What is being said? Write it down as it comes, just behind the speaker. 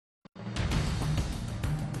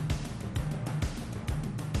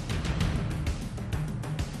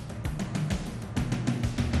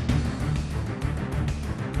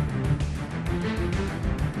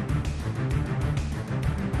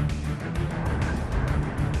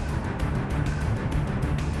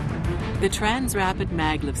The transrapid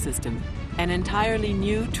maglev system, an entirely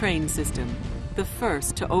new train system, the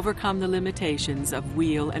first to overcome the limitations of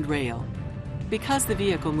wheel and rail. Because the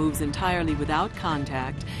vehicle moves entirely without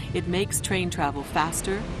contact, it makes train travel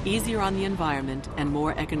faster, easier on the environment, and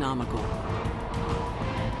more economical.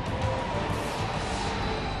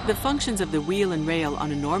 The functions of the wheel and rail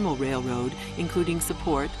on a normal railroad, including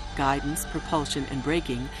support, guidance, propulsion, and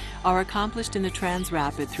braking, are accomplished in the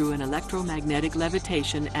transrapid through an electromagnetic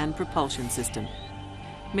levitation and propulsion system.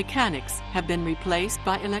 Mechanics have been replaced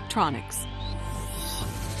by electronics.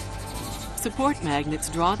 Support magnets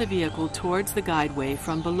draw the vehicle towards the guideway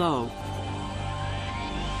from below,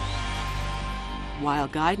 while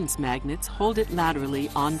guidance magnets hold it laterally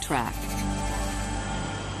on track.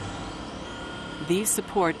 These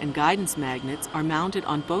support and guidance magnets are mounted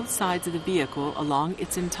on both sides of the vehicle along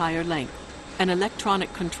its entire length. An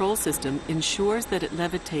electronic control system ensures that it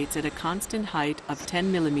levitates at a constant height of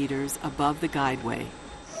 10 millimeters above the guideway.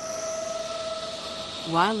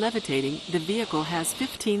 While levitating, the vehicle has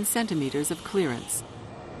 15 centimeters of clearance.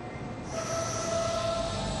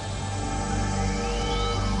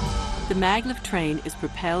 The maglev train is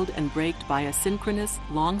propelled and braked by a synchronous,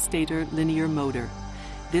 long-stator linear motor.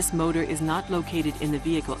 This motor is not located in the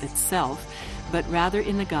vehicle itself, but rather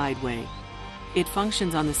in the guideway. It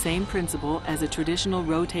functions on the same principle as a traditional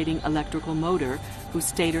rotating electrical motor, whose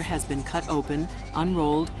stator has been cut open,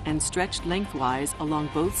 unrolled, and stretched lengthwise along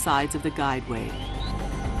both sides of the guideway.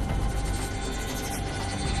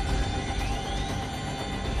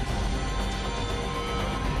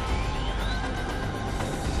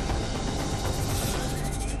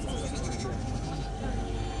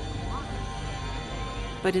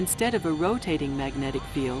 But instead of a rotating magnetic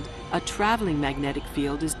field, a traveling magnetic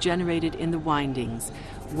field is generated in the windings,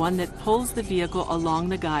 one that pulls the vehicle along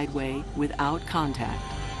the guideway without contact.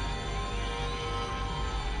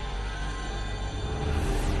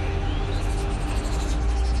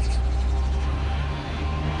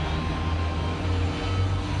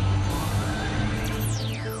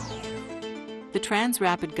 The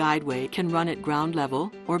transrapid guideway can run at ground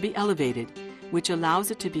level or be elevated, which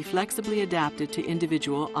allows it to be flexibly adapted to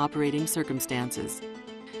individual operating circumstances.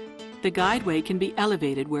 The guideway can be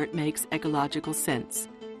elevated where it makes ecological sense.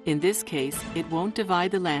 In this case, it won't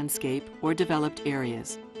divide the landscape or developed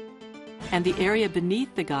areas. And the area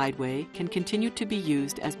beneath the guideway can continue to be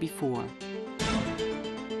used as before.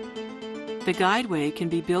 The guideway can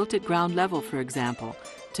be built at ground level, for example,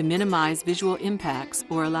 to minimize visual impacts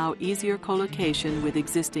or allow easier co-location with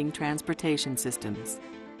existing transportation systems.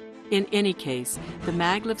 In any case, the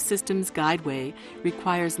maglev system's guideway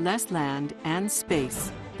requires less land and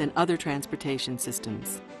space than other transportation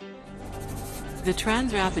systems. The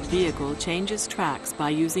transrapid vehicle changes tracks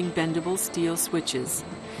by using bendable steel switches.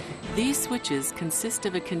 These switches consist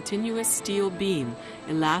of a continuous steel beam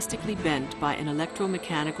elastically bent by an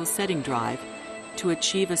electromechanical setting drive to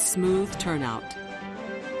achieve a smooth turnout.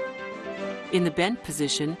 In the bent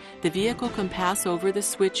position, the vehicle can pass over the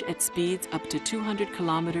switch at speeds up to 200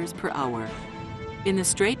 kilometers per hour. In the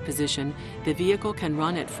straight position, the vehicle can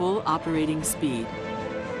run at full operating speed.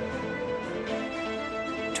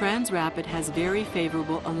 Transrapid has very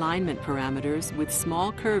favorable alignment parameters with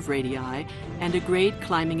small curve radii and a grade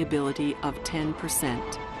climbing ability of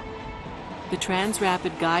 10%. The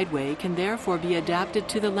transrapid guideway can therefore be adapted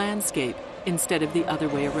to the landscape instead of the other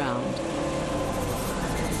way around.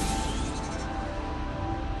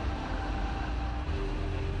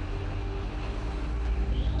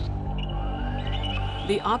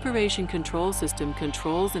 The operation control system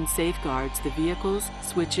controls and safeguards the vehicles,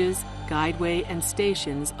 switches, guideway, and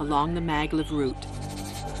stations along the maglev route.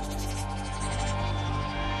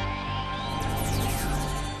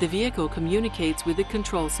 The vehicle communicates with the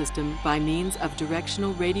control system by means of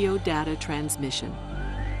directional radio data transmission.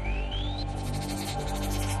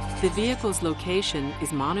 The vehicle's location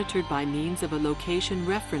is monitored by means of a location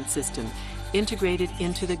reference system integrated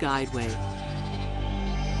into the guideway.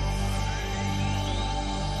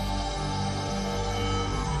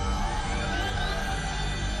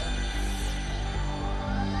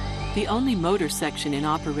 The only motor section in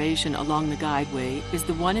operation along the guideway is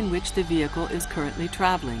the one in which the vehicle is currently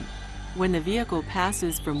traveling. When the vehicle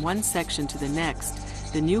passes from one section to the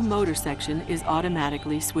next, the new motor section is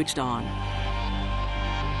automatically switched on.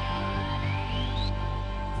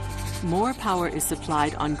 More power is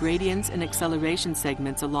supplied on gradients and acceleration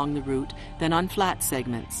segments along the route than on flat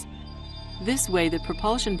segments. This way, the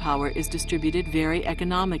propulsion power is distributed very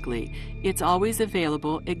economically. It's always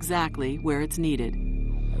available exactly where it's needed.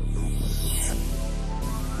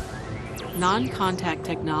 Non-contact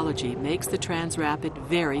technology makes the transrapid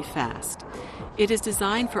very fast. It is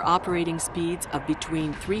designed for operating speeds of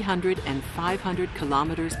between 300 and 500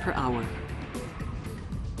 kilometers per hour.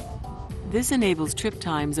 This enables trip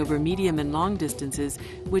times over medium and long distances,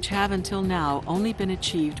 which have until now only been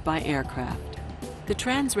achieved by aircraft. The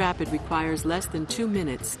transrapid requires less than 2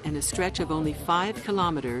 minutes and a stretch of only 5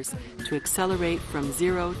 kilometers to accelerate from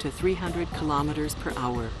 0 to 300 kilometers per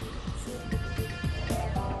hour.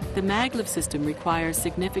 The maglev system requires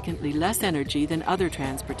significantly less energy than other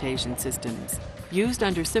transportation systems. Used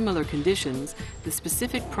under similar conditions, the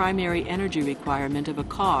specific primary energy requirement of a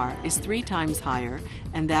car is 3 times higher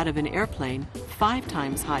and that of an airplane 5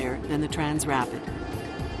 times higher than the transrapid.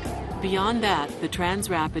 Beyond that, the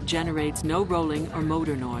transrapid generates no rolling or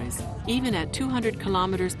motor noise. Even at 200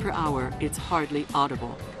 kilometers per hour, it's hardly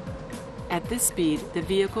audible. At this speed, the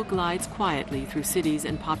vehicle glides quietly through cities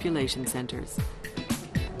and population centers.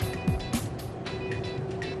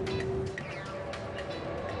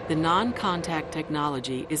 The non-contact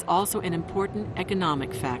technology is also an important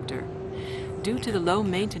economic factor. Due to the low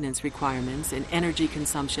maintenance requirements and energy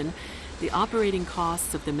consumption, the operating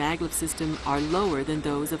costs of the maglev system are lower than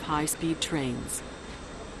those of high-speed trains.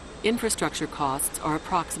 Infrastructure costs are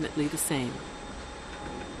approximately the same.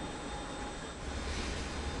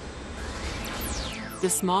 The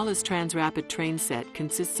smallest transrapid train set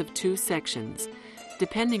consists of 2 sections.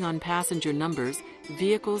 Depending on passenger numbers,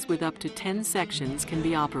 vehicles with up to 10 sections can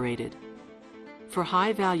be operated. For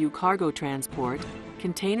high-value cargo transport,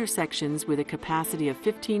 container sections with a capacity of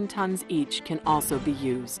 15 tons each can also be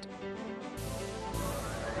used.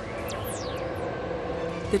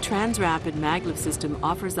 The transrapid maglev system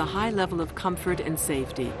offers a high level of comfort and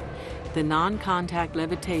safety. The non-contact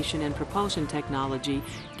levitation and propulsion technology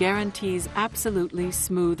guarantees absolutely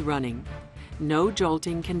smooth running. No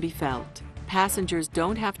jolting can be felt. Passengers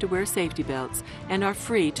don't have to wear safety belts and are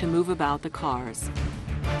free to move about the cars.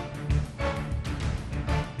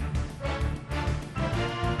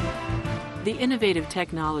 The innovative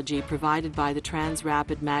technology provided by the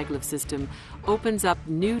transrapid maglev system opens up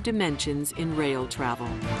new dimensions in rail travel.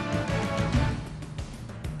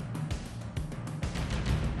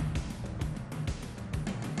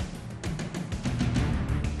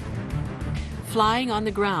 Flying on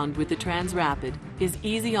the ground with the transrapid is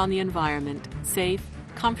easy on the environment, safe,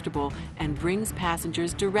 comfortable, and brings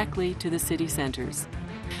passengers directly to the city centers.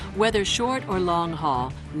 Whether short or long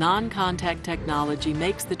haul, non-contact technology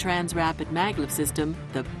makes the transrapid maglev system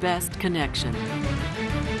the best connection.